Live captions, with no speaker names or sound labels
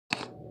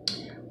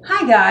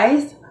Hi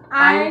guys.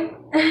 I'm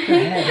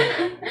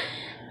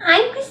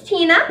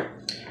Christina.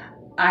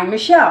 I'm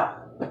Michelle.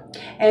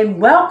 And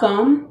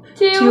welcome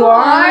to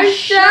our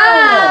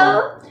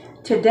show.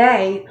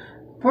 Today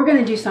we're going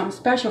to do something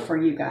special for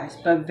you guys.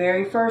 But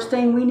very first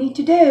thing we need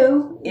to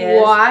do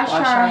is wash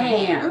our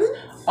hands.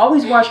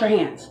 Always wash our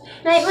hands.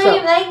 Like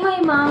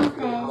my mom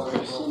says,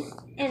 but she's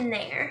in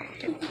there.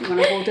 You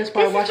want to hold this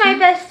while I wash This is my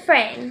best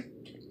friend.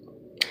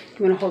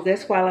 You want to hold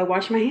this while I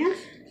wash my hands?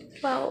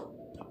 Well,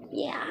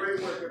 yeah.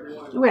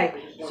 Okay,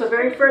 so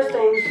very first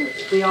thing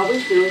we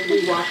always do is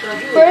we wash our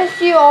hands.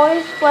 First, you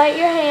always wet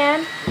your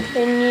hand,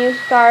 then you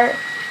start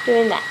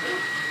doing that.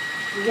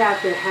 We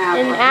have to have.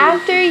 And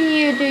after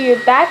you do your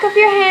back of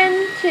your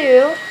hand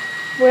too,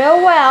 real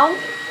well,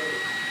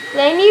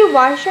 then you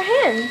wash your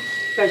hands.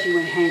 Especially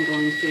when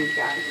handling food,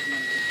 guys.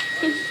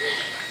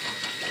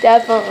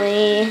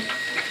 Definitely.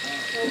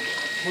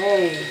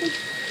 Okay.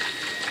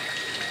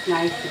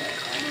 Nice.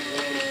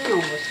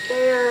 Almost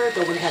there.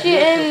 Don't have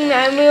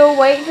and we'll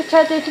wait for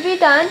Teddy to be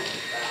done.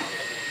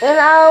 Then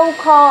I'll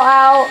call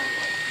out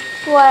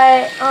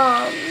what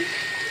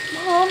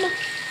Mom,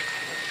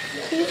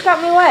 you just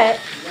got me wet.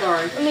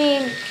 Sorry. I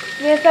mean,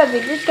 Miss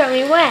Abby just got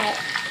me wet.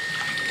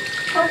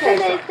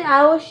 Okay. So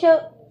I will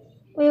show.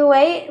 We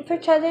wait for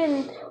Teddy,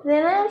 and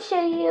then I'll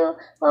show you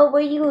what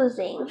we're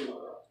using.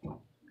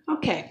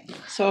 Okay.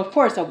 So of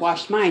course I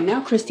washed mine.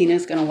 Now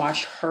Christina's gonna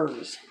wash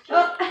hers.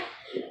 Oh,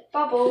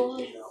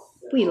 bubbles.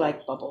 We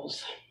like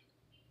bubbles.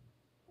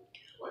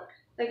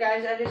 So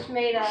guys, I just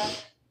made a egg.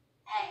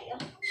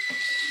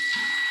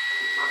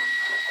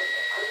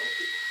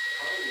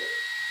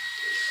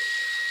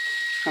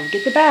 Come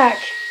get the back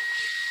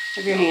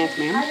of your hands,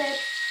 ma'am. I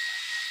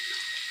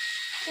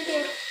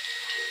did.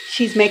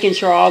 She's making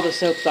sure all the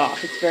soap's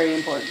off. It's very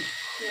important.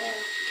 Yeah.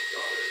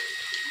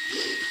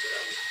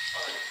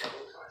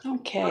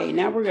 Okay,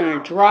 now we're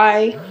gonna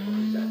dry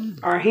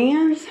our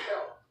hands.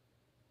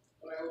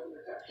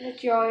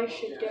 What you always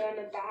should do in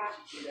the back,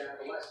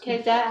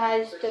 because that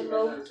has the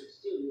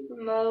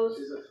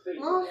most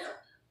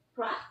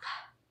rough.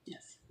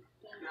 Yes.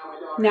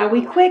 Now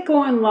we quit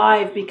going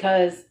live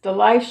because the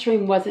live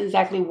stream wasn't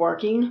exactly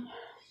working.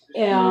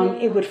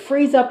 It would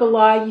freeze up a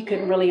lot. You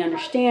couldn't really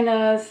understand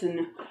us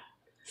and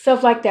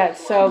stuff like that.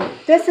 So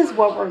this is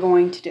what we're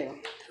going to do.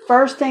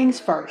 First things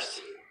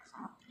first.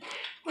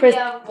 We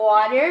have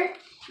water.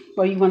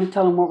 Well, you want to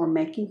tell them what we're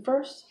making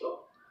first?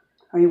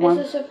 Or you want?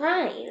 It's a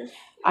surprise.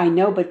 I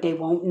know, but they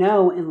won't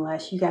know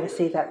unless you got to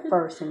say that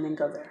first and then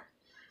go there.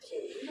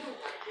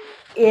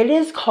 It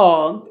is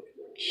called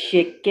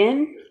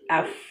chicken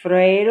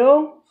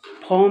Alfredo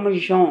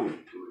Parmesan.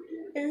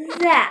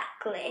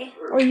 Exactly.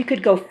 Or you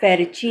could go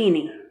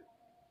fettuccine.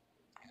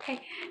 Okay,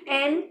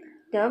 and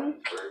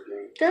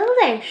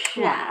delicious.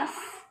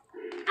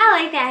 I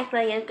like to act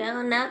like a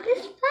girl now.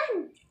 This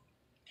fun.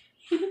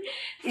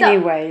 So,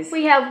 anyways,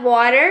 we have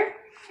water.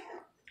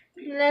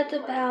 That's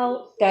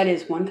about. That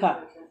is 1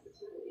 cup.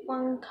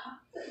 1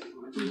 cup.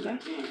 Okay.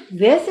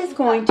 This is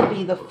going to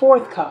be the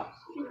 4th cup.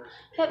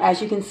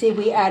 As you can see,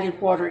 we added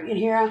water in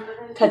here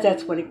because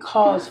that's what it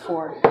calls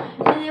for.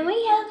 And then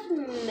we have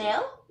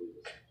milk,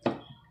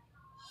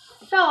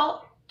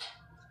 salt,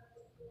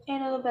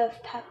 and a little bit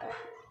of pepper.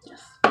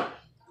 Yes.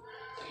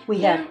 We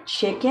have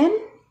chicken.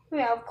 We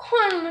have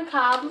corn on the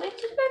cob, which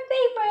is my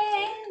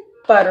favorite.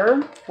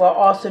 Butter, well,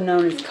 also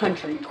known as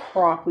country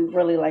crock. We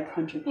really like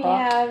country crock. We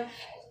have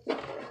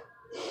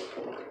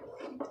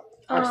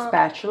our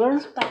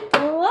spatula.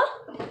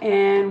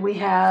 And we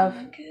have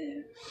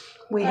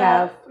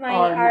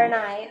our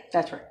knife.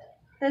 That's right.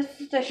 This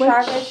is the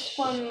sharpest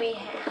one we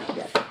have.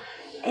 Yes.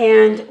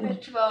 And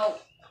which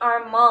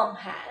our mom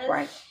has.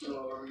 Right.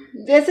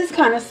 This is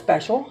kind of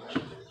special.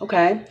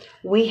 Okay.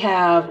 We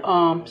have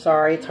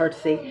sorry, it's hard to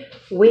see.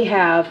 We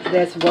have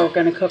this we're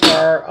going to cook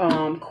our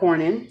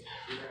corn in.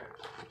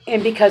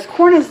 And because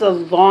corn is the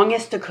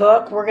longest to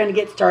cook, we're going to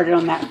get started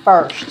on that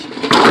first.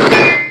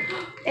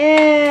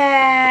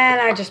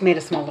 And I just made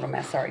a small little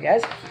mess. Sorry,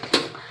 guys.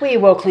 We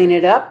will clean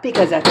it up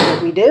because that's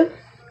what we do.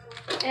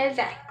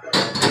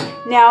 Exactly.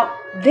 Now,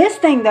 this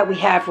thing that we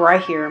have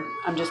right here,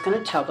 I'm just going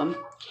to tell them,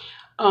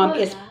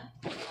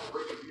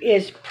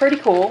 is pretty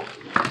cool.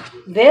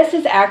 This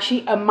is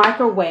actually a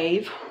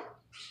microwave,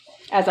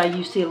 as I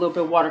used to see a little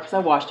bit of water because I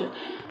washed it.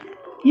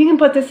 You can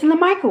put this in the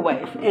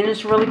microwave, and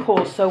it's really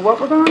cool. So what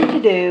we're going to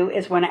do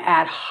is we're going to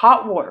add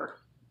hot water,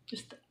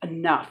 just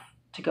enough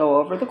to go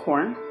over the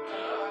corn.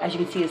 As you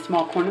can see, a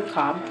small corn on the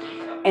cob.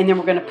 And then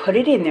we're going to put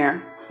it in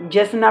there,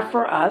 just enough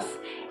for us.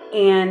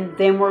 And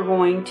then we're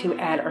going to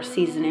add our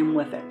seasoning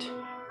with it.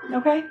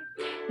 Okay?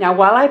 Now,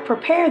 while I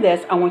prepare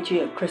this, I want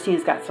you,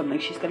 Christina's got something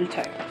she's going to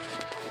tell you.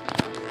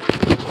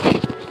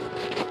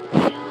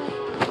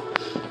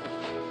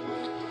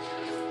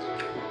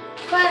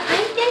 But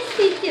I guess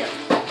we do.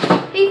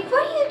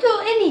 Before you do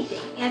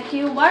anything, after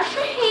you wash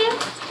your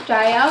hands,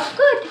 dry out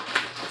good.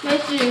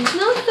 Make sure there's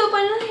no soap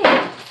on your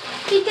hands.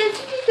 Because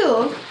if you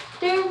do,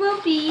 there will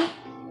be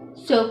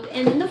soap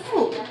in the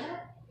food.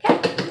 Okay?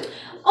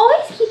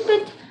 Always keep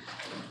it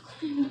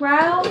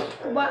growl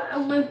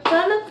in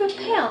front of her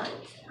parents.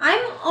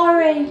 I'm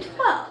already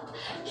 12.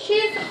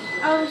 She's,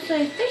 I would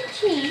say,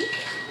 15.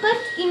 But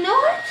you know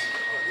what?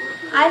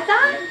 I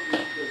thought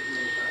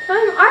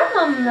our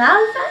mom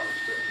allows us.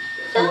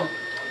 So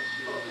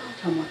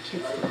Tell more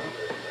kids today.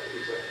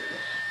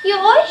 you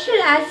always should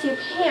ask your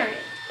parents.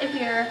 If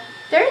you're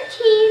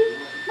 13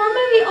 or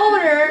maybe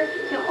older,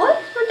 you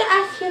always want to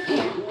ask your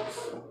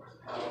parents.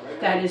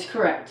 That is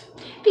correct.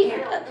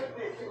 Because,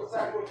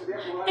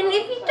 and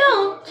if you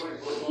don't,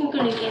 you're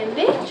going to get in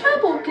big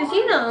trouble because,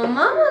 you know,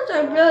 mamas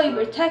are really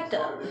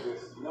protective.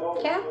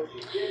 Okay?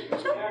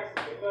 So,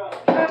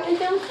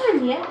 it's almost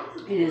time yet.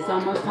 It is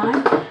almost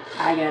time.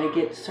 I gotta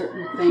get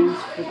certain things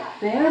for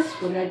this.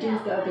 What did I do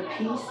with the other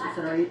piece? Is it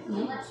already?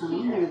 No, it's not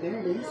in there. There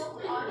it is.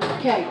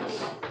 Okay.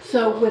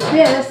 So with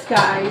this,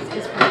 guys,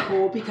 it's pretty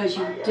cool because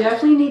you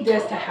definitely need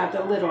this to have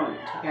the lid on it.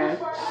 Okay.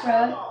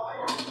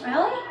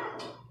 Really?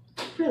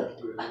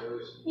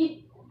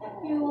 Really?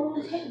 You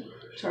almost hit me.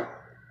 Sorry.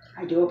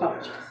 I do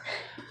apologize.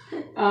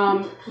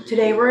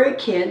 Today we're at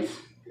kids.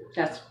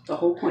 That's the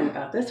whole point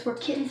about this. We're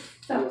kids.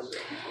 So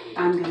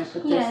I'm gonna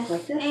put this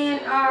like this.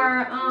 And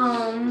our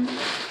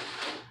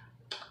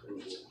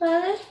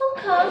mothers will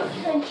come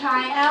and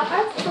try out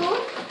our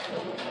food.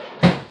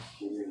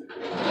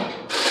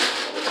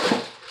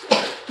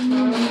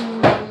 Come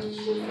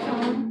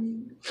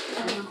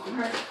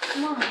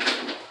on.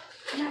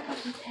 You're not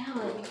going to tell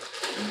him.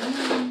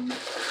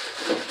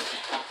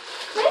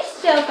 Nice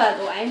stuff, by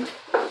the way.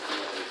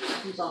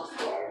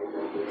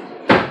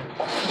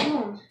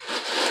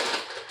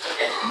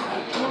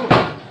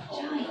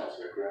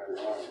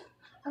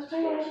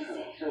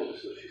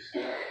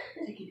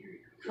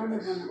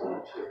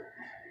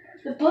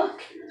 The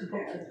book? The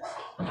book for this.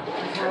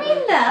 I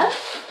mean this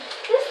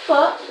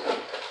book.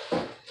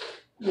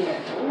 Yeah.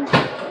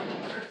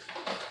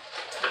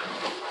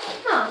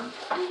 Huh.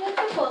 That's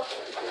a book.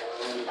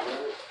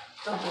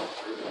 A book.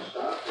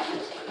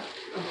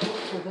 A book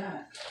for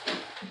that.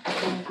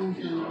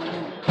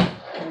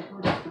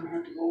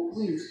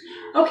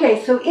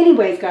 Okay, so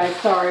anyways, guys,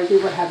 sorry, we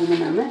were having a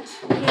moment.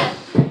 Yeah.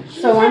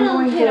 So I'm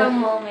going to... a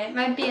moment.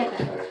 Might be a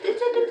moment.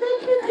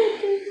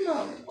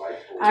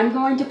 I'm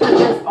going to put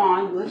this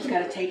on. Whoops,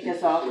 gotta take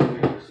this off.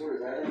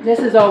 This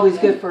is always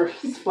good for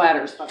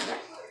splatters.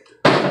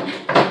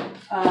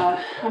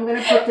 I'm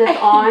gonna put this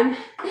on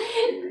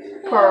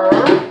for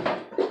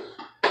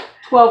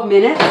 12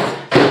 minutes.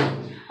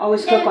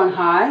 Always cook on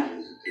high.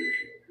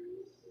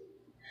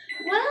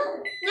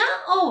 Well,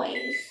 not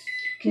always.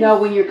 No,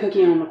 when you're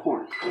cooking on the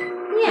corn.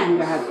 Yeah. I'm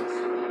gonna have this.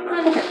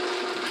 Okay.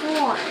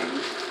 Corn.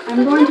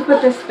 I'm going to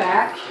put this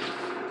back.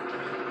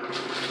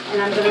 And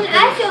I'm going to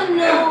as you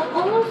know,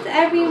 almost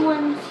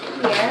everyone's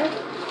here.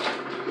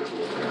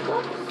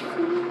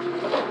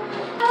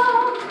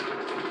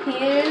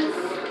 Here's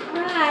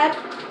Brad,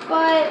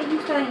 but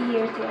he's not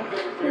here today.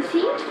 Because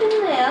he's been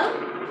there.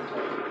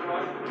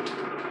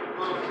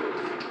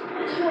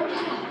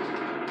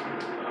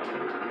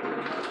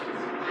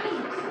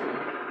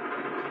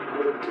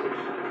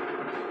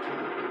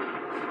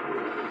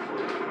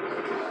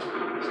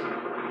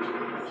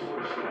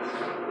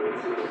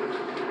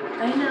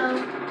 I know.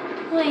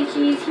 Wait,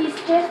 he's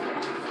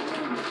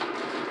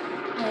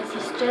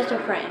just a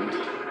friend.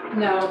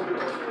 No,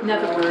 in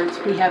other words,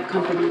 we have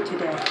company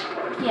today.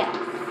 Yes.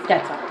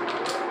 That's all.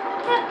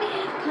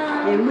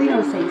 And we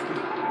don't say his name.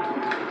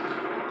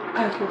 I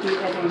will do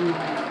that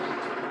anyway.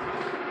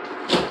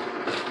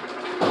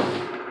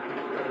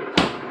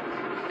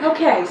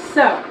 Okay,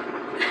 so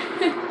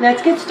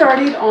let's get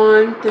started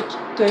on the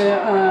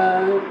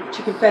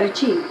chicken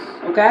fettuccine.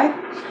 Okay?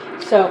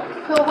 So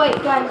wait,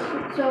 guys.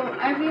 So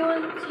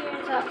everyone's here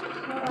is up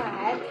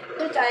Brad,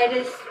 which I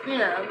just, you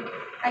know,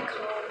 I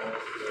call him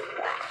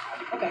Brad.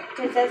 Okay,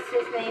 because that's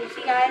his name.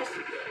 See, guys?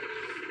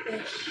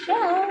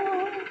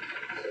 Michelle.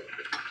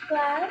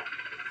 Brad.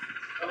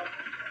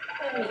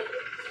 And me.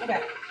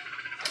 okay.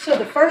 So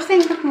the first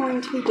thing we're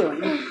going to be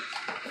doing,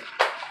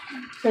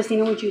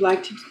 Christina, would you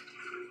like to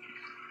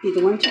be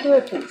the one to do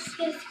it, please?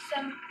 Yes,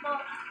 some more.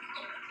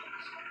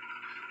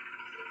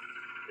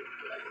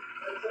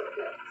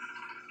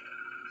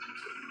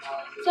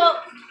 So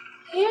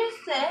here's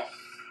this.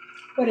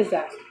 What is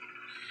that?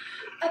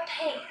 A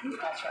pan.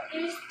 That's right.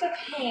 Here's the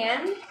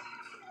pan.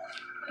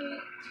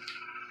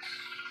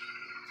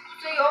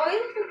 So you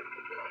always,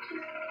 you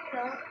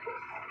know,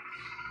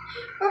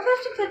 we're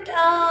supposed to put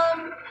the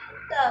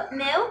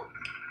milk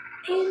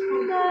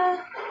and the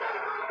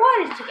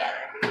water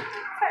together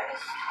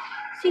first.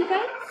 See,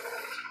 guys?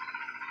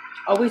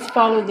 Always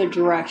follow the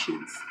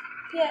directions.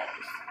 Yes.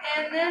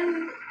 And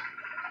then,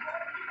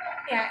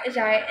 yeah, it's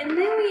alright. And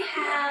then we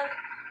have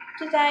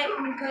to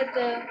put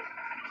the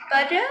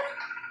butter.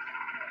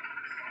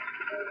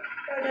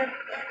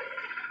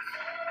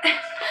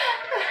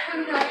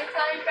 I'm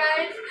sorry,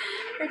 guys.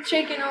 We're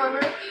chicken over.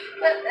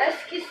 But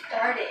let's get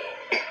started.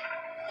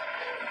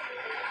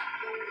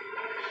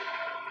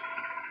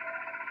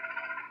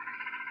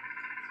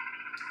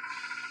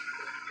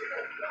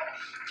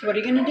 So what are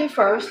you going to do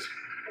first?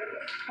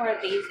 Pour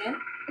these in.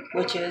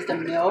 which is the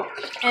milk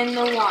and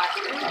the water.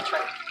 That's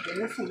right. Put it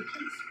in the sink,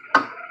 please.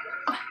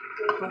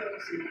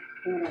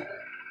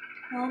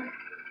 Oh.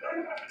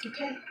 It's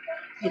okay.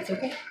 It's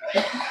okay.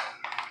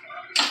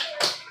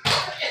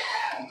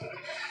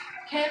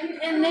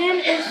 And then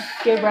it's...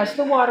 Give the rest of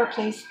the water,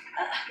 please.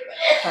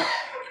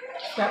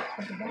 Stop.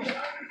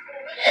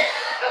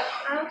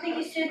 I don't think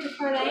you said the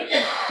part I ate.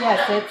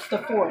 Yes, it's the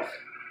fourth.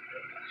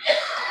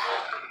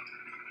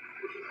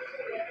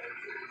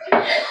 I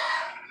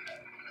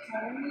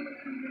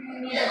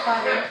need the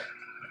butter.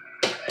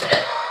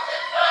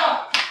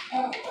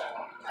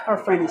 Our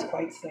friend is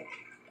quite sick.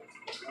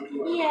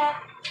 Yeah.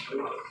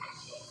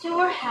 So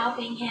we're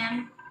helping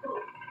him.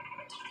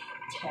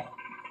 Okay.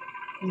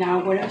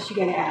 Now, what else you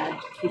gotta add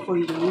before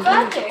you do anything?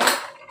 Butter.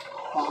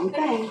 Wrong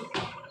thing.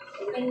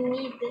 I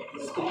need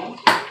this. Spoon.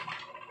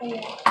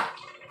 Yeah.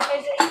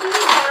 Because even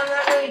though I'm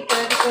not really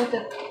good with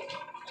the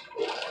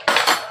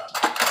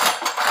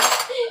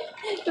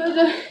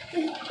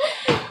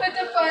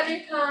butter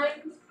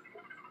kind.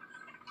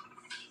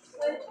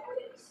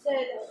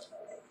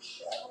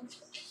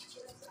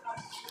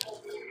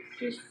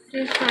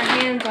 Since my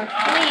hands are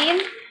clean,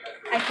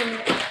 I can do it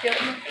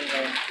with my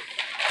fingers.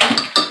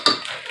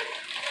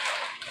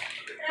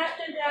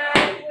 After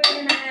that, we're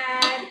gonna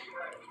add.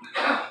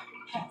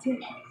 That's it.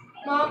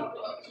 Mom.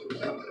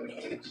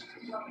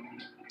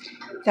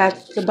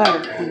 That's the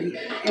butter, honey.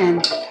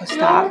 And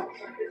stop.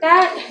 No,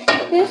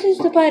 this is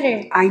the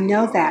butter. I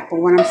know that, but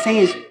what I'm saying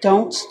is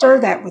don't stir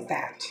that with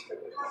that.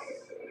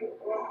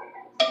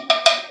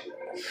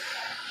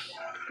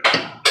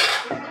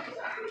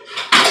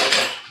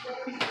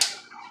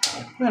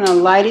 We're going to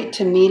light it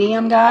to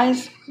medium,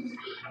 guys.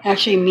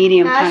 Actually,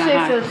 medium kind of high.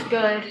 Actually feels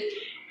good.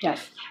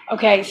 Yes.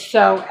 Okay,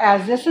 so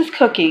as this is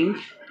cooking,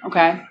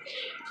 okay,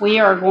 we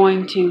are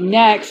going to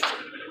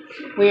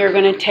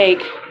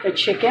take the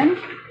chicken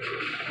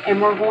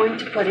and we're going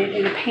to put it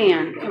in a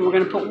pan and we're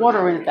going to put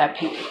water in that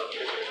pan.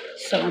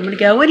 So I'm going to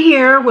go in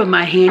here where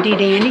my handy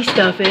dandy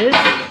stuff is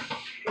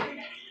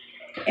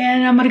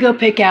and I'm going to go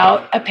pick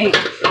out a pan.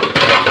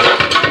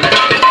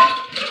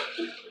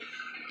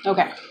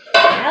 Okay.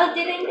 How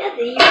did I know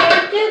that you were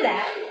going to do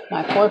that?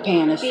 My poor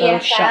pan is so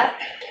sharp.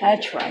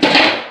 That's right.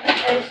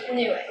 I just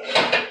knew it.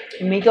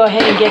 Let me go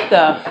ahead and get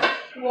the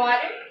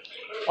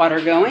water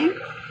going.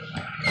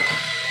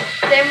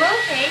 Then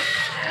we'll take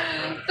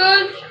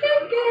the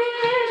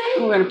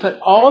chicken. We're going to put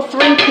all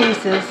 3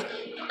 pieces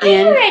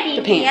in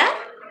the pan. Yeah?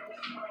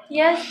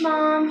 Yes,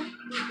 Mom.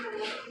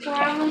 We're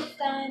almost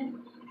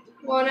done.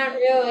 Well, not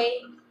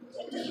really.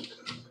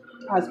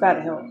 I was about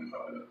to help.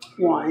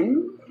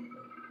 1,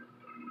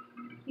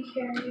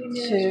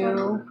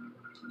 2,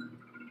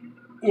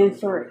 and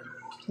 3.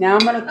 Now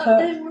I'm going to cook.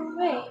 There's no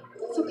way.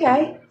 It's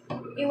okay.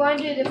 You want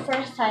to do the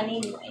first side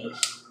anyways.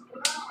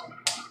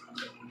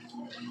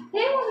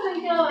 Then what am I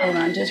doing? Hold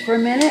on just for a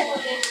minute.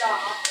 Pull this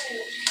off.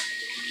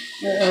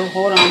 Uh-oh,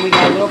 hold on. We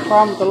got a little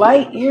problem with the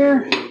light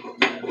here.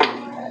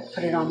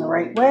 Put it on the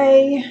right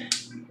way.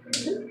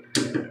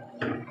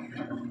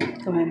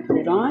 Go ahead and put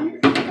it on.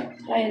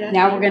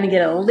 Now we're going to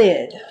get a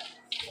lid.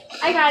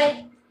 I got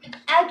it.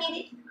 I'll get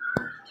it.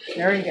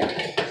 There you go.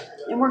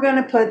 And we're going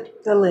to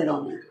put the lid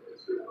on there.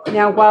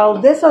 Now, while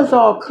this is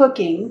all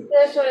cooking,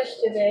 This one's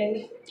too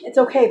big. it's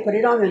okay. Put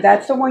it on there.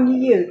 That's the one you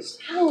use.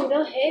 Oh,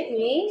 don't hit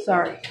me.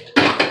 Sorry.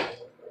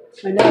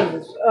 My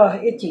nose is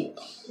itchy.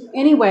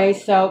 Anyway,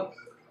 so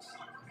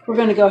we're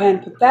going to go ahead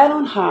and put that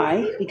on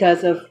high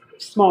because of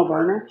small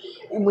burner.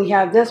 And we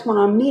have this one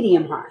on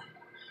medium high.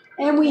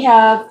 And we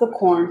have the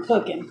corn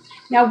cooking.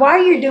 Now,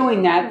 while you're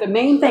doing that, the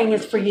main thing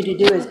is for you to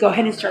do is go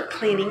ahead and start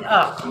cleaning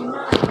up.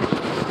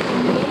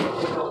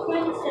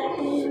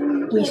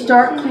 We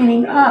start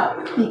cleaning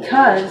up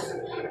because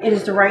it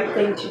is the right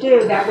thing to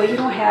do. That way you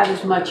don't have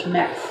as much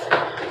mess.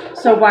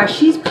 So while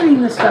she's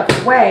putting the stuff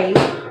away,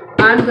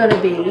 I'm going to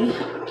be...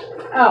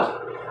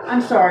 Oh, I'm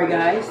sorry,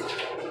 guys.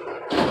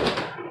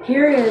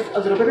 Here is a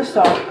little bit of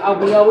salt.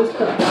 We always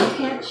put 1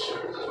 pinch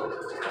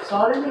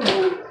salt in the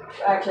pan.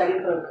 Actually, I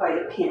didn't put quite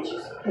a pinch.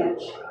 Just a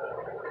pinch.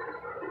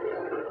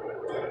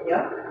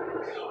 Yep.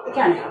 It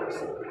kind of helps.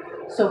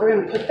 So we're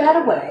going to put that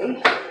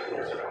away.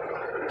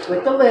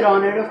 With the lid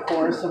on it, of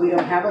course, so we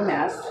don't have a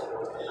mess.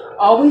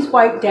 Always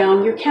wipe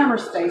down your counter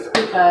space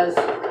because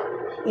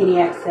any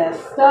excess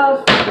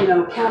stuff,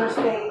 counter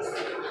space,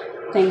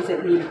 things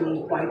that need to be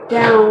wiped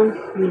down,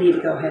 we need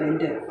to go ahead and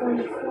do.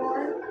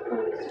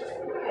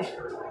 Okay.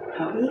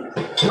 Help me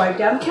wipe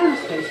down the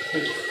counter space,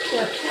 please.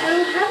 Yes. I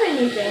don't have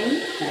anything.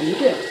 Now you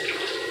do.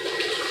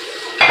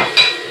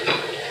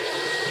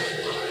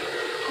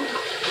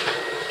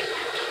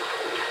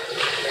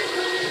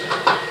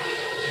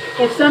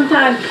 If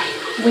sometimes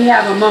we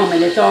have a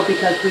moment, it's all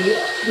because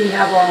we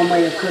have our own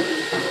way of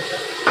cooking.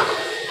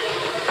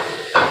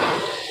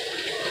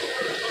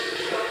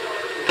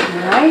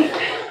 Alright?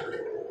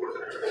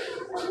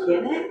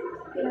 Getting it?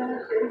 Yeah.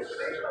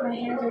 My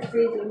hands are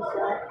freezing,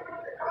 so.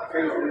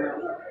 Freezing,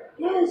 really?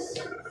 Yes.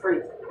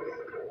 Freezing.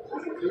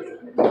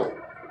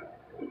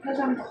 Because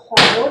I'm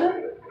cold.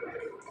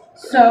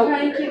 So,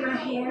 trying to keep my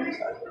hands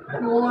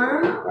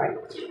warm. right.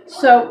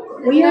 So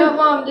we are.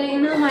 Mom, do you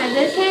know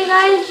this hand,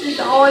 guys, is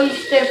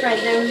always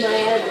different than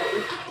my other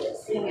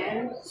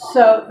hand.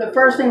 So the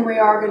first thing we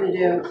are going to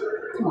do.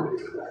 Come on.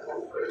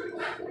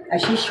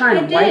 As she's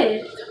trying to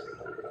wipe.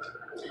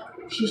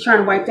 She's trying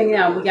to wipe things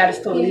out. We got to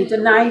still leave the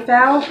knife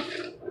out.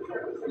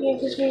 Yeah,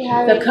 because we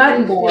haven't. The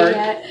cutting board,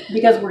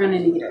 because we're going to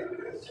need it.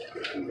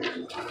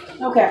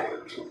 Okay.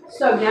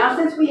 So now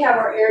since we have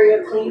our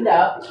area cleaned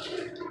up.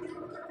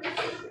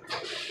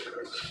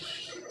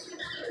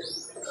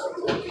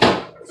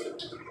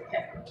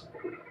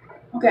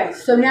 Okay,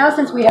 so now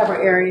since we have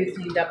our area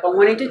cleaned up, I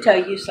wanted to tell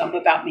you something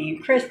about me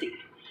and Christy.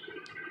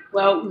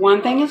 Well,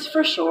 one thing is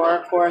for sure,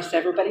 of course,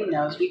 everybody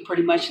knows we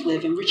pretty much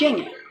live in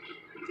Virginia.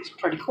 It's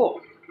pretty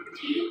cool.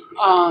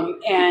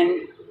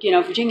 And, you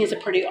know, Virginia is a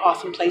pretty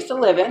awesome place to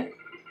live in.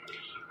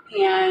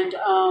 And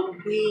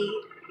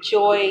we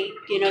enjoy,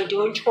 you know,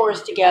 doing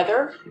chores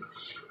together.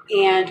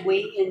 And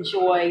we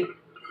enjoy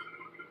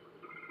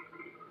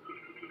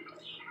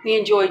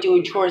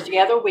doing chores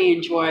together. We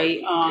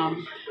enjoy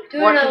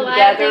doing working a lot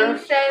together. of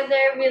things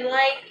together. We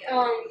like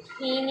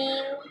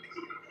cleaning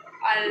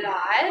a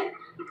lot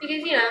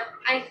because, you know,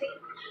 I think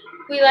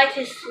we like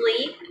to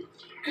sleep.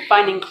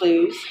 Finding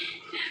clues.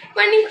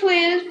 Finding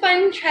clues,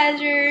 finding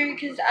treasure,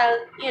 because,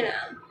 you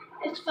know,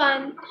 it's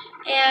fun.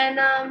 And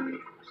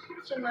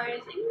some other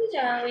things,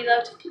 we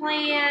love to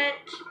plant,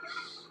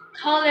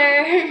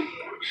 color,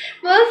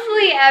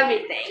 mostly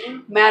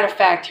everything. Matter of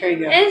fact, here you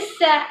go. It's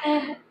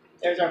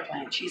There's our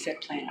plant. She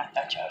said plant. I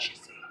thought y'all should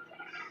see.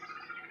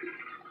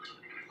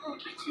 oh,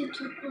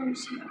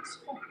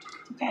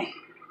 Okay.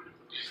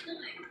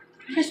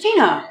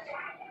 Christina.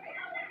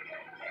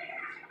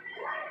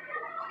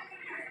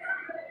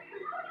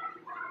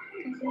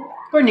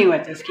 We're new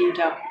at this, can you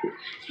tell?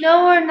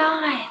 No, we're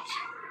not.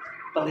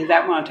 Believe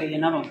that one, I'll tell you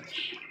another one.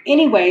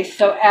 Anyway,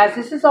 so as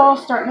this is all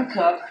starting to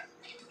cook,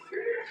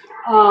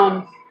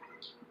 I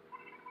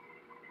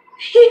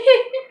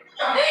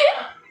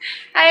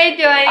didn't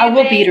do anything. I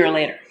will beat her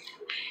later.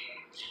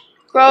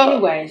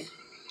 Anyways.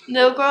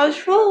 No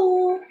girls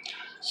rule.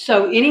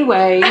 So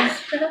anyways,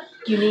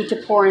 you need to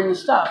pour in the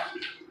stuff.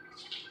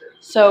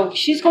 So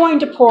she's going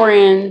to pour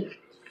in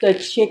the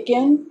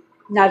chicken,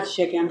 not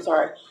chicken, I'm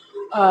sorry.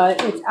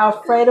 It's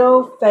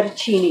Alfredo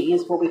fettuccine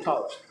is what we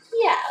call it.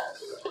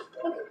 Yes.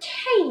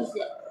 Taste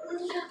it.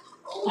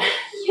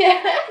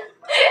 Yeah.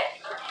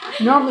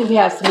 Normally we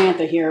have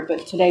Samantha here,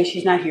 but today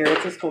she's not here.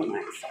 It's a school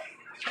night. So.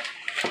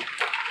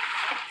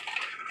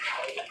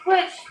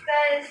 Which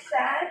that is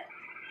sad.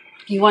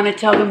 You want to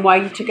tell them why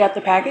you took out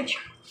the package?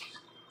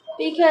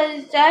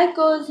 Because that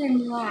goes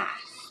in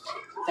last.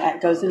 That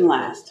goes in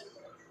last.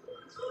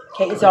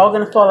 Okay, it's all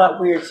going to fall out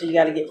weird, so you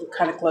got to get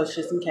kind of close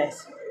just in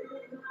case.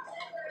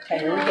 Okay,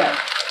 here we go.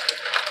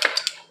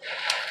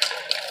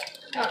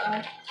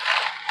 Uh-oh.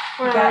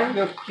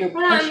 You're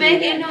pushing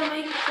it in. No,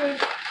 make it sure.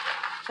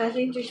 I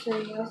think there's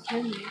something else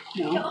in there.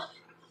 No.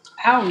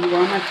 Ow, you were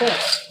on my foot.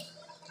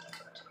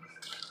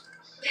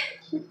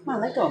 Come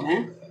on, let go,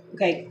 man.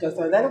 Okay, go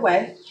throw that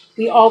away.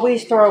 We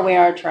always throw away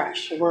our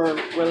trash. So we're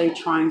really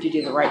trying to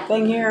do the right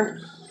thing here.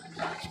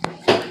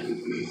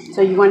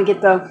 So you want to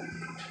get the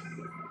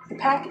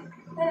packet?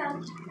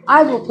 Yeah.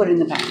 I will put in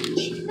the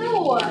package.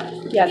 No.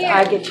 Yes, Here.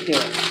 I get to do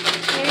it.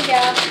 Here you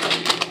go.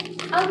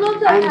 I love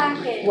that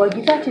packet. Well,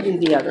 you got to do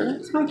the other.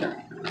 It's my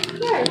turn.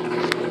 Here.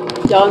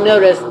 Y'all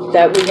notice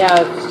that we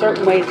have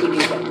certain ways we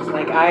do things.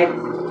 Like I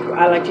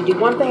like to do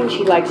one thing,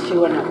 she likes to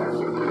do another.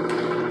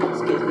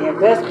 Excuse me of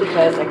this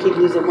because I keep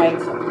losing weight.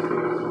 So.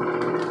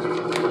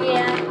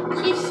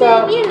 Yeah. She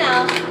said, you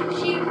know,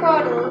 she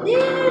brought a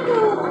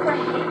little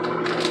overhead.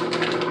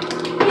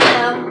 You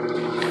know,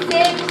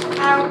 6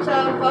 out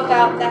of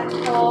about that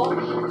tall.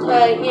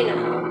 But, you know.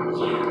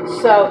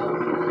 So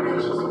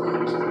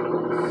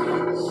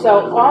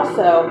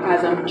also,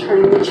 as I'm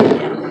turning the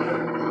chicken.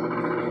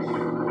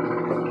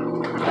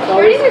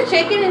 Turning the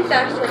chicken is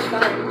actually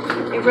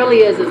fun. It really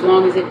is, as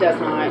long as it does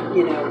not,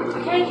 you know.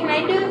 Okay, can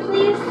I do it,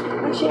 please?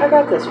 Actually, I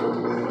got this one.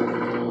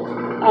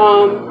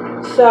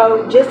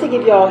 So, just to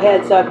give you all a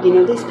heads up, you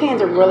know, these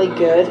pans are really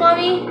good.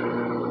 Mommy?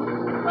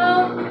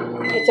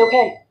 It's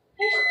okay.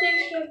 This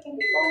dish can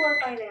over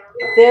by now.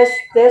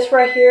 This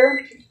right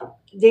here,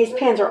 these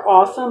pans are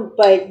awesome,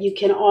 but you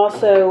can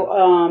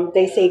also,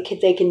 they say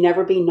they can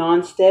never be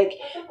non-stick.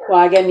 Well,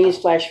 I got news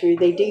flash for you.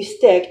 They do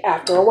stick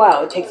after a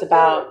while. It takes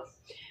about,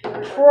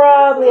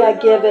 probably I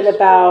give it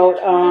about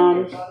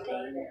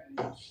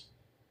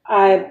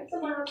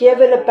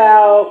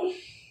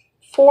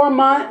 4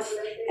 months,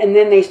 and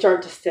then they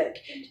start to stick.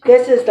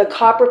 This is the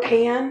copper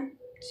pan.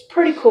 It's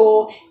pretty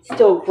cool. It's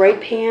still a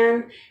great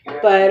pan,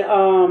 but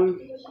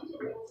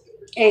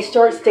it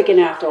starts sticking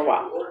after a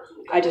while.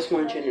 I just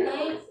want you to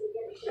know.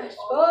 I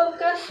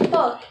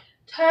spoke.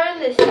 Turn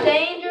this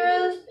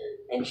dangerous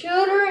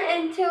intruder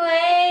into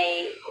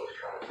a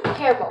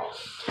hairball.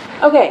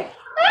 Okay,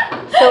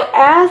 so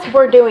as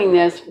we're doing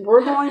this,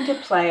 we're going to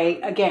play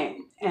a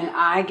game.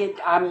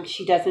 and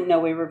she doesn't know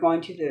we were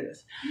going to do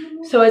this.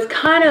 So it's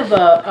kind of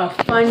a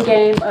fun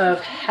game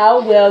of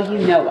how well you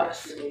know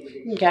us.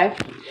 Okay?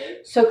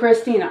 So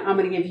Christina, I'm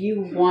going to give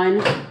you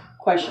one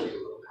question.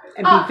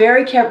 And be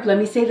very careful. Let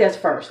me say this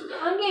first.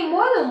 I'm getting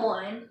more than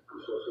one.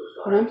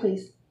 Hold on,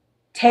 please.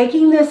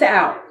 Taking this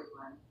out.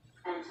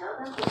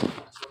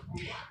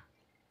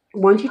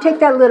 Once you take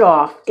that lid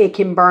off, it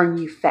can burn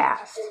you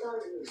fast.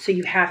 So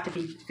you have to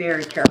be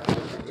very careful.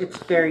 It's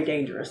very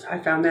dangerous. I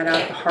found that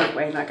out the hard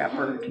way and I got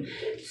burned.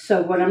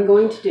 So what I'm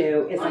going to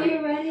do is... Are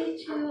you ready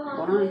to...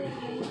 Hold on.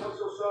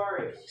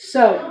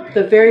 So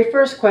the very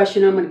first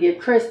question I'm going to give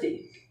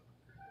Christy.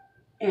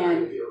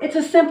 And it's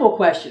a simple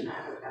question.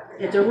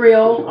 It's a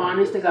real,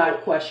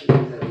 honest-to-God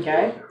question.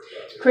 Okay?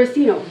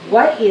 Christina,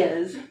 what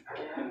is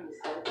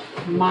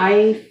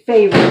my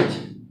favorite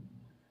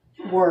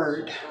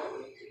word?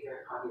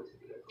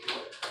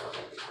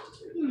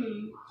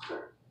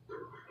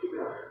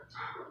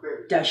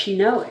 Does she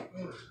know it?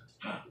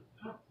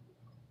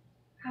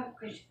 How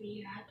crispy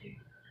you out there?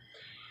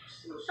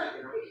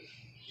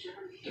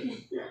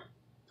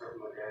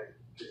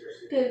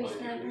 Baby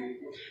sniper.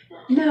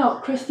 No,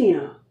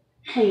 Christina.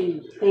 Hey,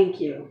 thank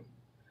you.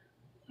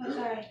 Oh,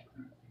 sorry.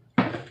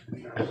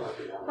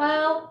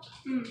 Well,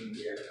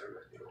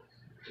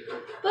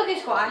 boogie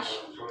squash.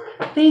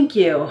 Thank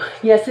you.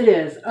 Yes, it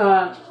is.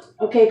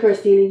 Okay,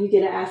 Christina, you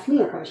get to ask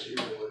me a question.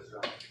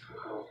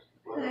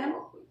 Okay.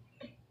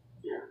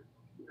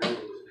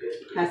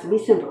 Has to be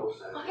simple.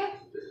 Okay.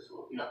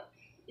 No,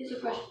 it's a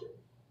question.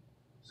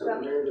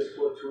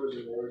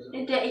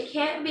 It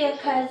can't be a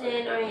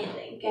cousin or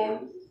anything, okay?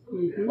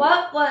 Mm-hmm.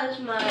 What was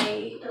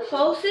my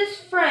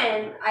closest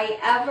friend I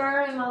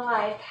ever in my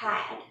life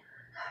had?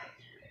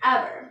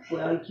 Ever.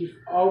 Well, you've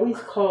always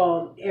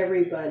called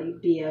everybody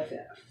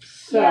BFF.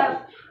 So,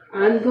 yeah.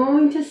 I'm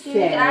going to say...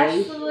 There's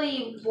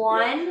actually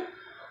one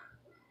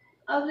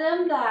of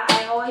them that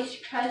I always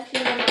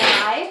trusted in my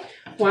life.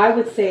 Well, I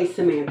would say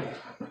Samantha.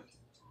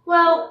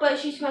 Well, but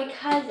she's my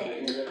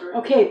cousin.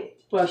 Okay,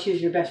 well, she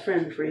was your best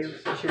friend before you.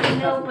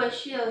 No, but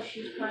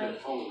she's my...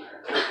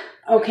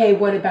 Okay,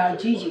 what about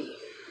Gigi?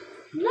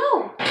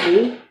 No.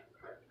 Me?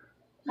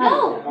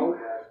 No.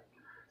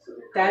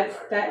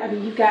 I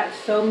mean, you've got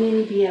so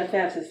many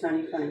BFFs, it's not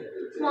even funny.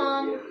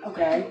 Mom.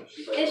 Okay.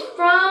 It's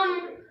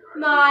from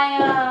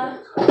my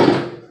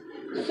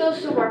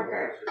social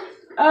worker.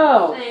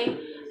 Oh. Thing.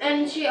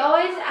 And she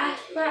always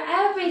asks for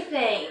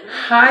everything.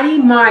 Heidi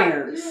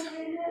Myers.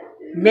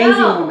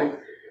 Amazing woman.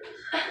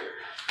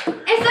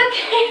 It's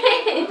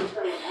okay.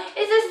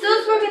 It's a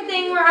social worker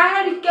thing where I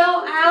had to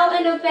go out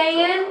in a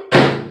van.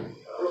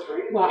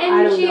 Well,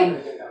 I don't know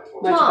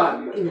much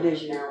about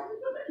Envision.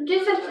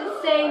 Just have to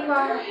say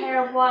what her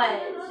hair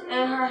was.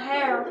 And her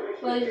hair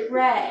was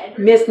red.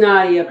 Miss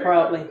Nadia,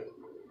 probably.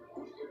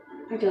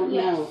 I don't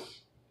know.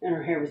 And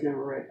her hair was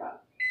never red,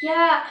 Bob.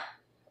 Yeah.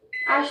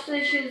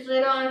 Actually, she was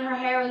little and her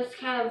hair was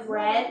kind of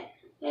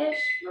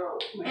red-ish.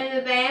 In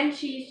the van,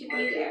 she used to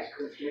be there.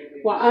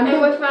 Well,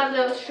 and with my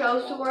little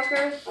social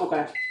workers.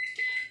 Okay.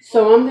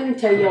 So I'm going to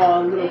tell you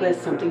all a little bit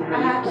of something really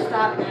I have to cool.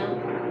 stop now.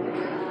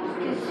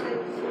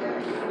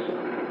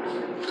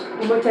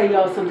 I'm going to tell you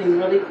all something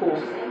really cool.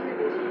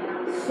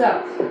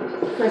 So,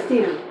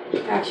 Christina.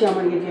 Actually, I'm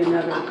going to give you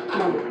another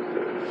moment.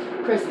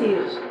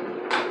 Christina.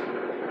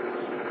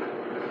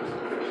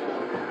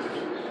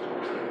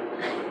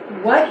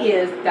 What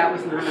is... That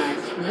was not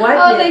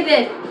nice. They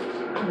did.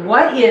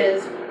 What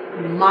is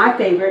my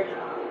favorite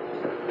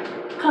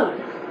color?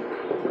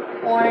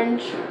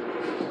 Orange.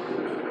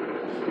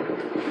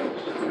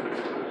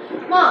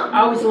 Mom.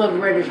 I always love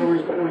reddish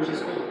orange, but orange is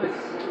cool.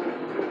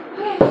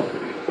 Okay.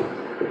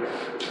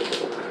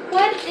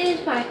 What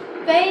is my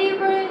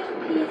favorite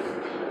piece?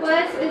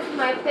 What is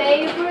my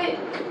favorite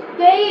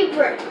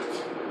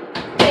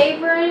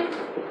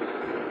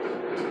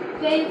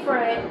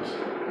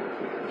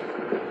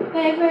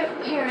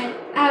parent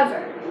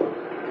ever?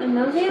 And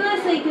don't say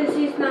Leslie because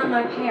he's not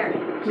my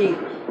parent. Me.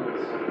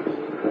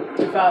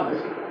 Your father.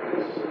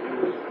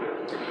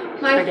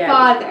 My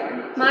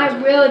father. My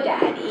real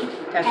daddy.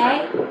 That's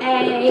right.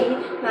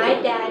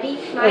 My daddy.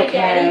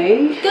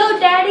 Okay. Go,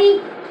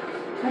 daddy.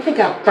 I think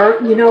I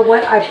burnt, you know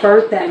what? I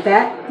burnt that.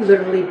 That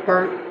literally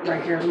burnt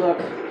right here.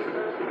 Look.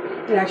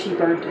 It actually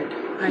burnt it.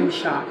 I'm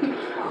shocked.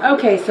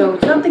 Okay, so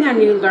something I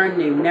learned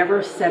new.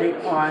 Never set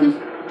it on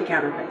the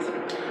counterpiece.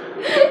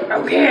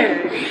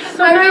 Okay.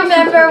 So I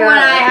remember when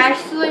I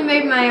actually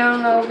made my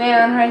own oven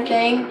on her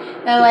thing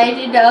and laid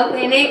it up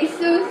and it was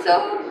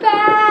so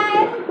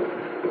bad.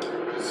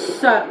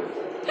 So,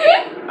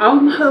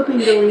 I'm hoping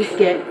to at least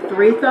get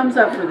 3 thumbs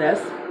up for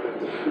this.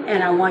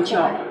 And I want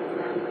y'all.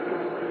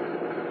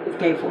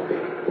 Okay, 4.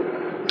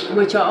 I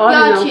want y'all all to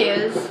know.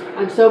 Choose.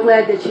 I'm so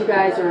glad that you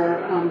guys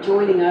are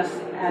joining us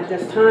at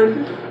this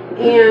time.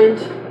 And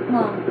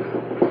Mom.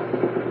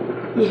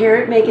 You hear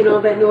it making all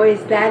that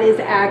noise? That is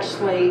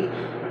actually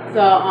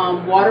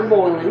the water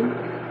boiling,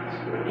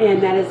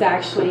 and that is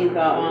actually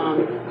the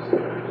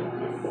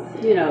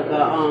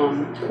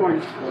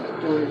corn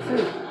doing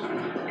food.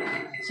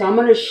 So I'm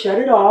going to shut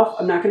it off.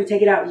 I'm not going to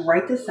take it out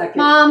right this second.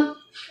 Mom.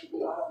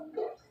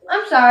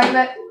 I'm sorry,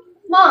 but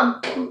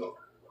Mom.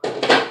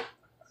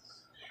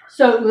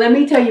 So let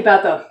me tell you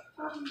about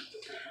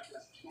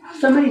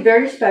somebody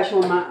very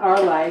special in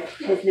our life.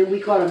 His name, we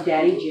call him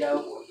Daddy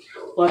Joe.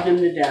 Loved him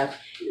to death.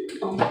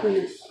 Oh my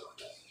goodness.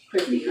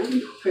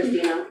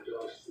 Christina.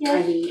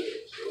 Yes.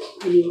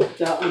 I need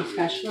the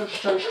spatula.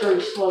 Start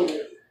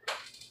slowly.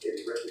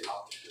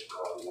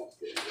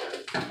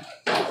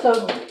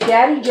 So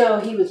Daddy Joe,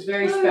 he was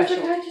very special.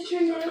 We forgot to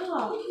turn it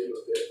off.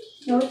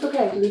 No, it's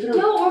okay. Leave it on.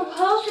 No, we're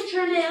supposed to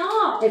turn it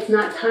off. It's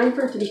not time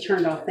for it to be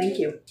turned off. Thank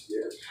you.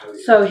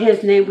 So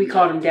his name, we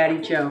called him Daddy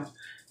Joe.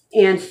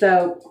 And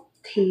so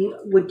he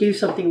would do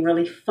something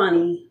really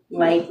funny,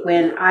 like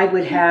when I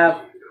would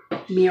have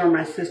me or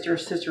my sister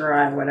or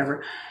I,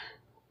 whatever,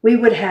 we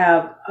would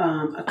have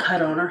a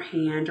cut on our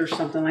hand or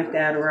something like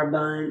that, or a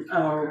bun,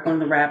 or one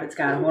of the rabbits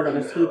got a hold of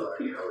us. He'd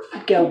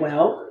go,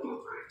 well,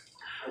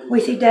 we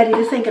say, Daddy,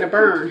 this ain't going to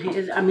burn.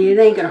 It ain't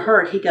going to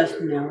hurt. He goes,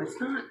 no, it's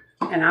not.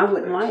 And I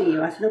wouldn't lie to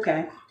you. I said,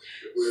 okay.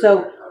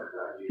 So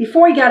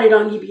before he got it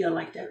on, he'd be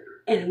like that.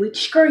 And we'd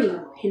scream.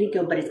 And he'd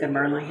go, but it's going to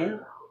burn like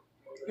hell.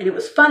 And it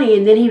was funny.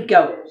 And then he'd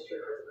go.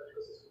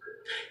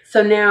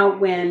 So now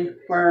when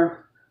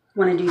we're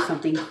want to do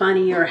something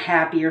funny or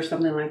happy or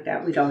something like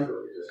that, we don't.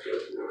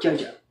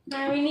 JoJo.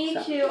 Now we need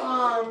to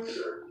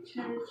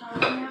turn this on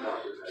now.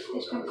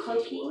 It's been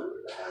cooking.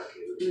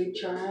 We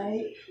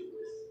try.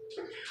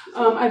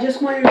 I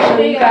just wanted to show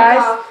you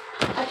guys.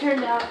 I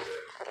turned it off.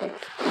 Okay.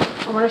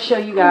 I want to show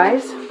you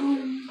guys.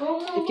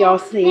 If y'all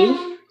see,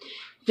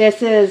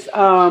 this is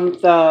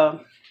the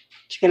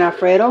chicken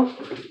Alfredo,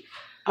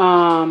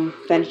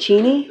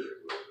 fettuccine.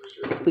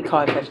 We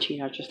call it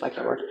fettuccine. I just like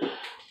that word.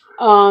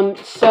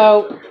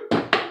 So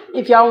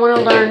if y'all want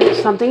to learn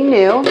something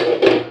new,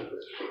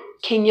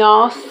 can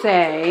y'all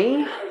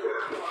say,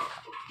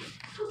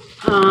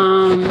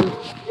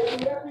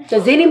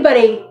 does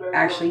anybody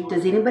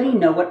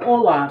know what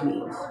hola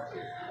means?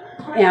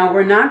 Now,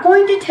 we're not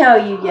going to tell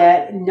you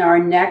yet in our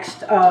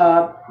next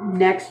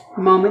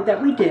moment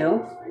that we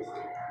do.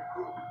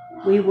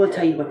 We will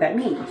tell you what that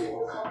means.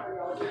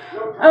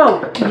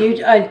 Oh,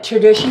 a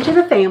tradition to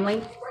the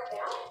family.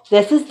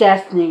 This is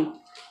Destiny.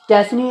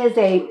 Destiny is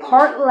a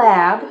part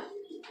lab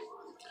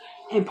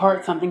and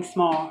part something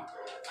small.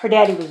 Her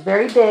daddy was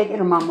very big and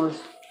her mom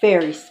was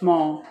very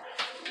small.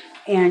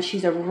 And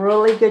she's a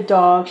really good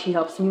dog. She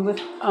helps me with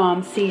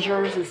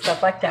seizures and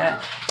stuff like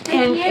that.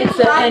 And it's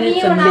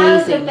amazing. When I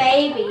was a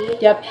baby.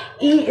 Yep.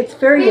 It's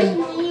very.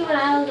 Me when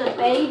I was a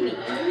baby.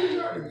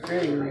 It's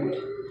very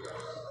rude.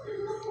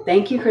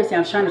 Thank you, Christy. I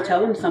was trying to tell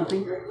them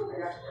something.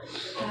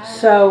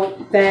 So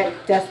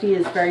that Destiny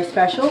is very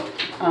special.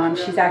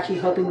 She's actually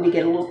hoping to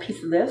get a little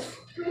piece of this.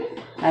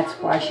 That's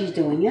why she's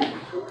doing it.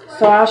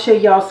 So I'll show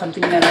y'all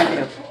something that I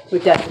do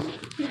with Destiny.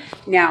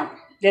 Now,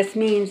 this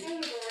means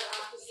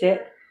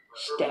sit,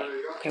 stay.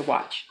 Okay,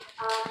 watch.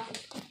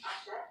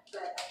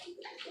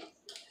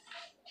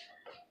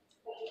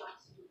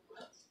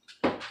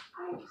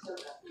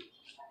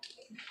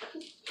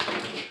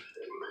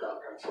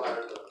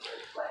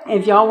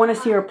 If y'all want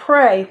to see her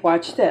pray,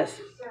 watch this.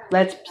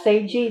 Let's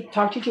say,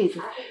 talk to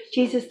Jesus.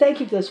 Jesus, thank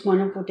you for this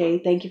wonderful day.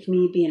 Thank you for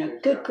me being a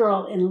good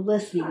girl and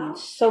listening in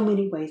so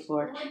many ways,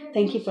 Lord.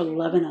 Thank you for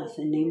loving us.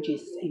 In the name of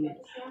Jesus, amen.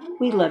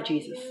 We love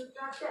Jesus.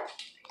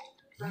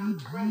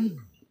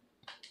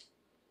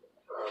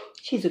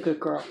 She's a good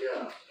girl.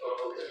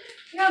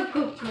 You're a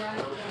good girl.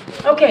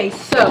 Okay,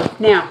 so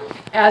now,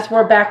 as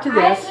we're back to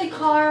this. I actually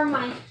call her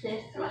my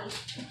sister.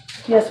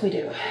 Yes, we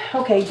do.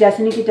 Okay,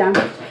 Destiny, get down.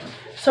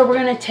 So we're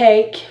going to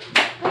take...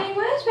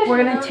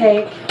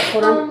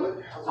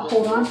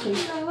 hold on,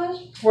 please.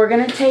 We're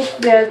going to take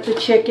the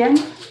chicken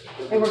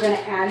and we're going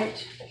to add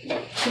it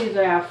to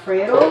the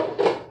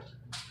Alfredo.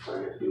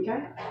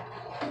 Okay.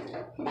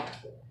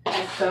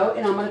 Like so,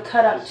 and I'm going to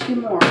cut up 2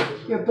 more.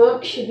 Your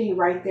book should be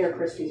right there,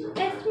 Christina.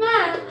 It's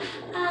mine.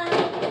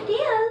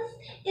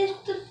 This is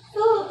the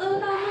food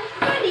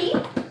almost ready.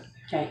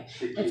 Okay.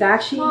 It's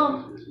actually...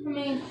 Mom,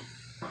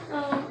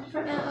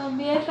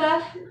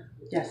 BFF?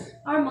 Yes.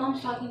 Our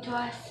mom's talking to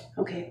us.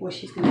 Okay, well,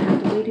 she's going to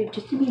have to wait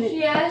just a minute.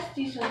 She has to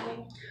do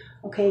something.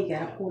 Okay, you got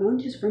to hold on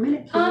just for a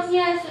minute, please.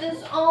 Yes,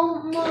 it's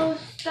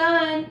almost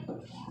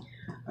done.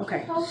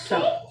 Okay,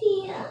 Okay,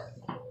 dear.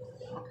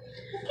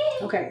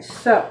 Okay,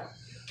 so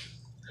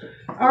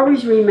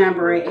always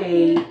remember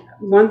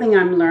one thing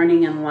I'm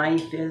learning in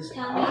life is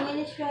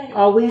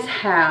always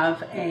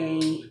have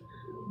a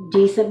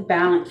decent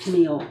balanced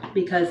meal,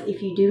 because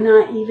if you do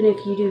not eat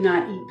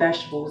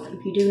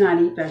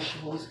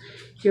vegetables,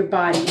 your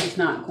body is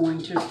not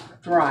going to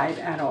thrive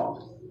at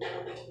all.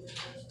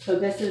 So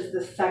this is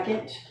the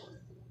second.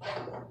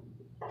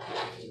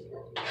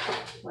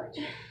 What?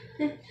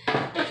 They're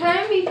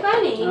trying to be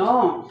funny.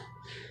 Oh.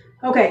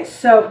 Okay,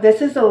 so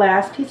this is the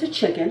last piece of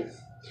chicken.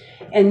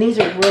 And these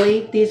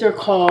are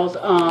called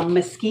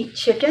mesquite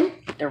chicken.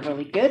 They're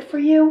really good for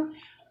you.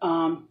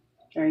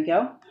 There you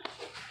go.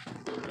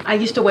 I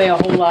used to weigh a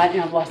whole lot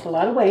and I've lost a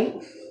lot of weight.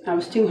 I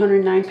was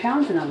 209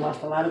 pounds and I've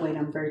lost a lot of weight.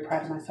 I'm very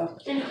proud of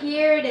myself. And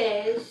here it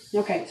is.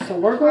 Okay, so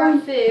we're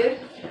going. Food.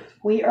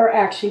 We are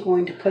actually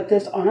going to put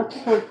this on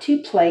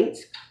two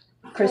plates.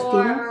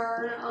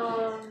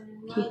 Christina,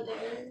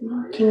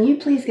 can you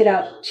please get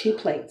out 2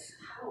 plates?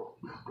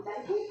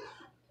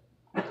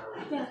 I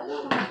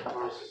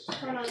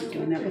keep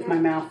doing that with my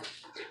mouth.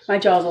 My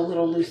jaw's a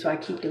little loose, so I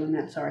keep doing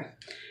that. Sorry.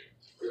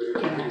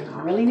 And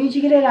I really need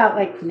you to get it out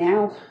like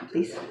now,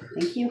 please.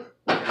 Thank you.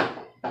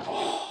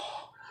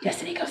 Oh,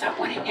 Destiny goes, I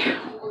want it now.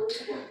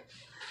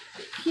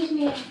 Excuse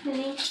me,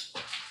 honey.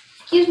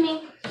 Excuse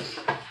me.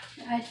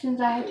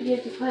 Since I have to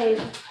get the plate.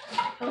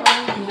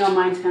 No,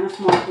 mine's kind of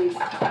small, please.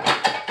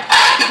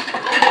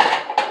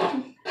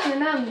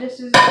 Mom, this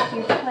is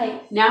your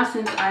plate. Now,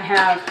 since I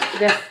have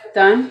this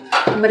done,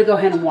 I'm going to go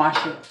ahead and wash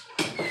it.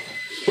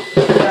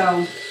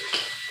 So,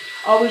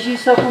 always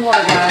use soap and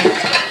water, guys.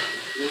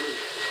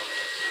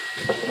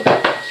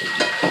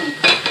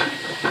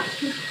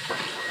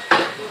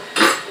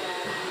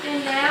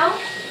 And now?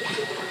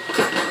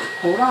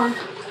 Hold on.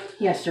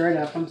 Yeah, stir it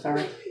up. I'm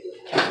sorry.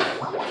 Okay.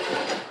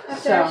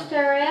 After I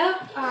stir it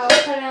up, I'll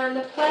put it on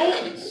the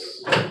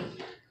plates.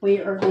 We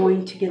are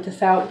going to get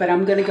this out, but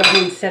I'm going to go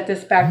ahead and set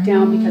this back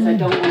down because I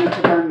don't want it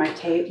to burn my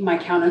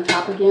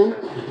countertop again.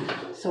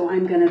 So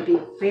I'm going to be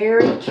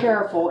very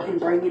careful in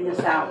bringing this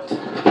out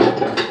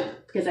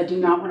because I do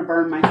not want to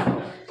burn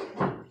myself.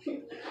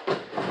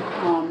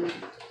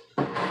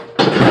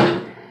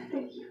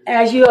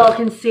 As you all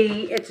can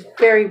see, it's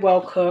very well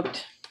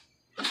cooked.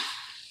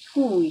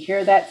 Ooh, you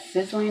hear that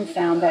sizzling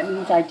sound? That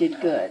means I did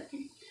good.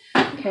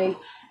 Okay,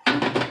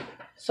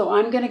 so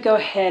I'm going to go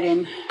ahead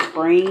and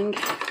bring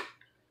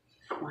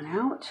one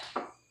out.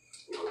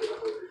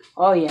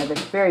 Oh yeah,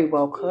 that's very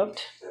well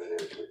cooked.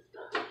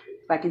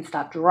 If I can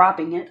stop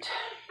dropping it.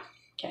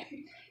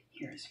 Okay,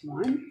 here's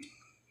one.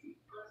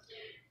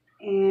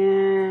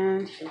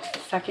 And here's the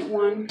second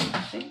one.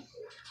 See?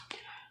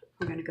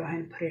 I'm going to go ahead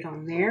and put it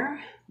on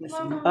there with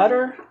some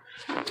butter.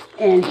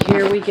 And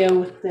here we go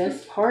with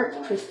this part,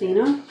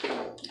 Christina.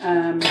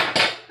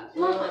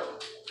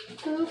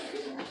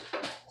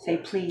 Say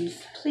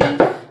please. Please.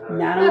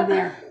 Not on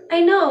there.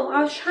 I know.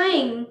 I was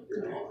trying.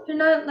 You're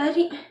not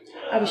letting.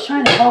 I was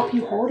trying to help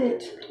you hold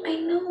it. I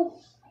know.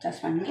 That's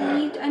fine.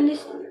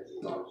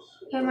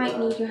 I might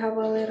need your help a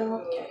little.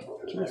 Okay.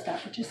 Can we stop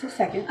for just a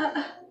second?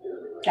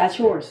 That's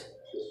yours.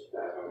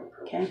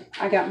 Okay.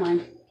 I got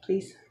mine.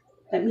 Please.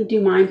 Let me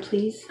do mine,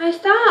 please. I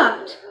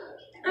stopped.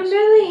 I'm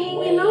barely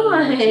hanging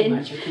on.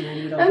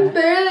 I'm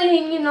barely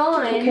hanging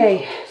on.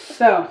 Okay.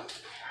 So,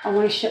 I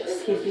want to show.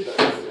 Excuse me, please.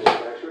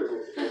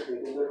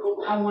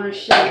 I want to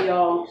show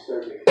y'all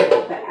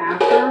the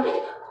after.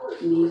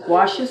 Let me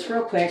wash this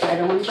real quick. I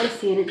don't want anybody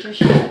seeing it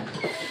just yet.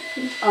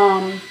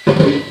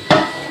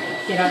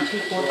 Get out 2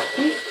 forks,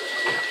 please.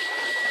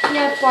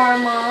 Yeah, for our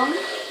mom.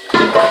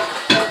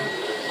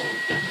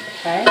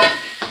 Okay.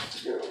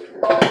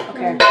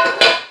 Okay.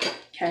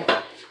 Okay.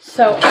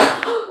 So,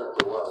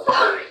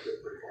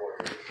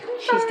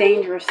 she's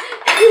dangerous.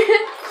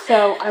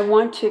 So, I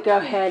want to go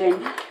ahead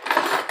and.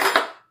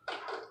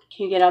 Can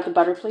you get out the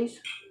butter,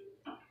 please?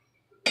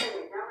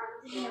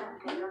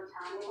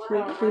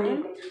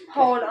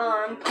 Hold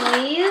on,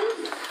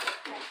 please.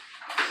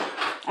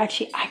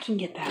 Actually, I can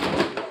get that.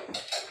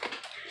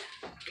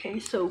 Okay,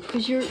 so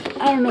because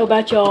I don't know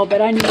about y'all,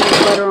 but I need more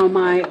butter on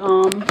my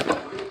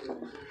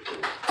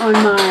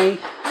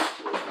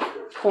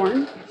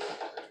corn.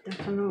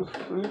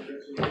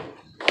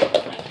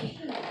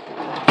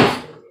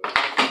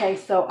 Okay,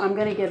 so I'm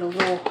gonna get a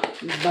little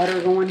butter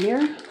going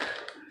here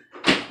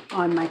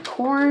on my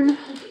corn.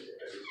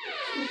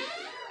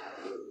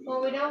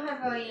 Well, we don't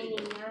have any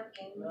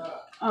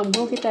napkins.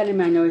 We'll get that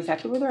in. I know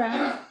exactly where they're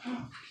at.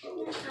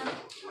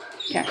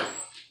 Okay.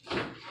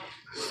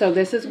 So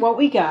this is what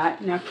we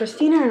got. Now,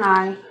 Christina and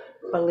I,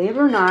 believe it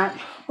or not,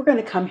 we're going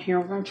to come here.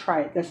 We're going to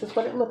try it. This is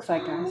what it looks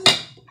like, guys.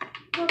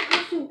 Where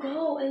could you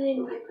go? And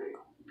then...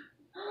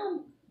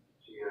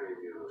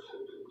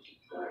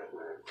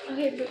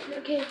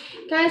 Okay.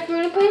 Guys, we're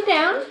going to put it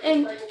down.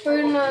 And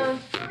we're going to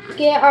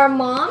get our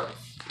mom.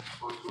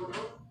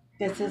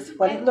 This is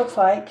what it looks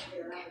like.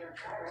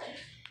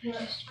 I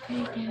just put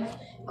it down.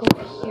 Go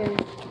over here.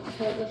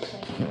 So it looks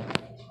like it.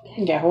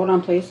 Okay, hold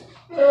on, please.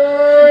 No,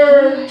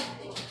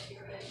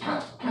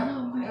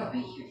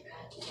 right here.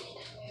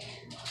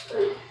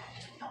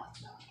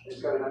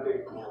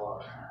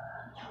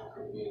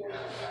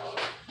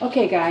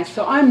 Okay, guys,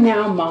 so I'm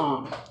now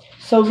mom.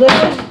 So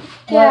listen.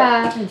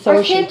 Yeah, and so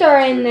our kids are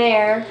in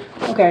there.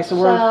 Okay, so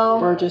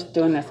we're just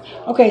doing this.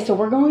 Okay, so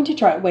we're going to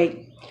try.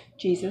 Wait,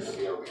 Jesus,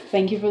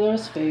 thank you for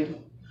this food.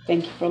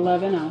 Thank you for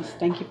loving us.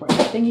 Thank you for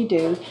everything you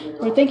do.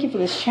 Lord, thank you for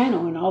this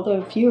channel and all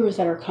the viewers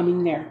that are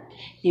coming there.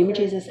 In the name of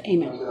Jesus,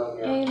 amen.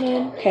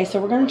 Amen. Okay, so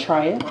we're going to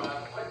try it.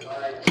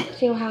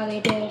 See how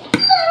they did.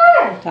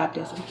 Stop,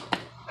 Disney.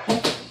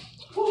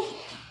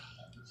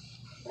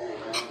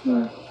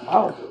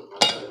 Oh.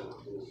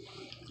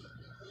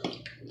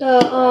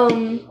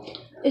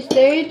 It's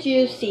very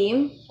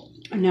juicy.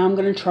 And now I'm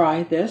going to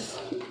try this.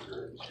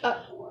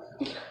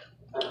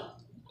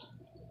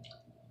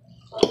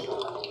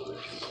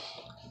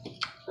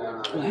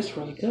 Oh, that's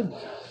really good.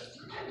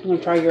 I'm going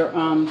to try your,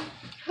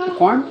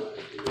 Corn?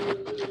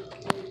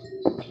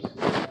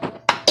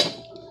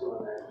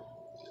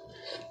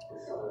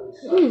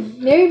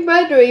 Very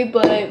buttery,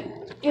 but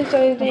it's the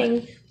same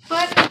thing.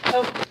 But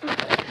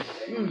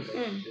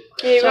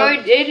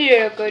they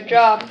did a good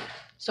job.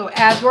 So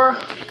as we're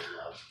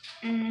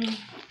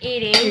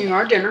Eating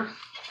our dinner,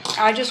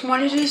 I just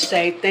wanted to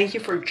say thank you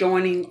for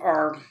joining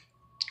our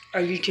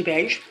YouTube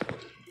page.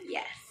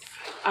 Yes.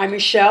 I'm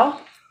Michelle.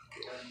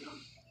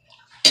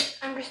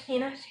 I'm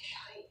Christina.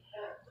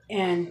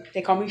 And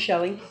they call me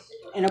Shelly.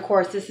 And of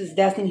course, this is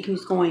Destiny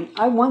who's going,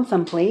 I want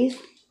some, please.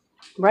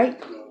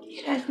 Right?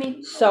 That's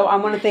me. So I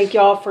want to thank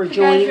y'all for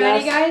joining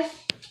us. Guys?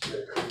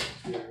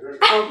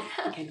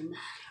 Okay.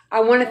 I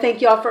want to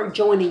thank y'all for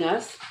joining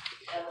us.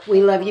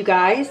 We love you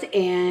guys.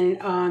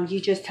 And you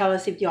just tell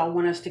us if y'all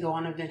want us to go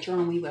on an adventure,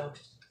 and we will.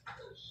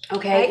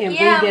 Okay? And if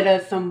we get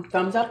us some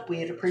thumbs up,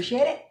 we'd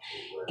appreciate it.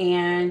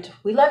 And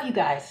we love you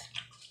guys.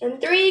 In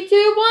 3,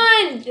 2,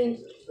 1.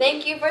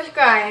 Thank you for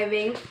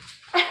subscribing.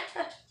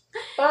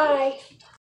 Bye.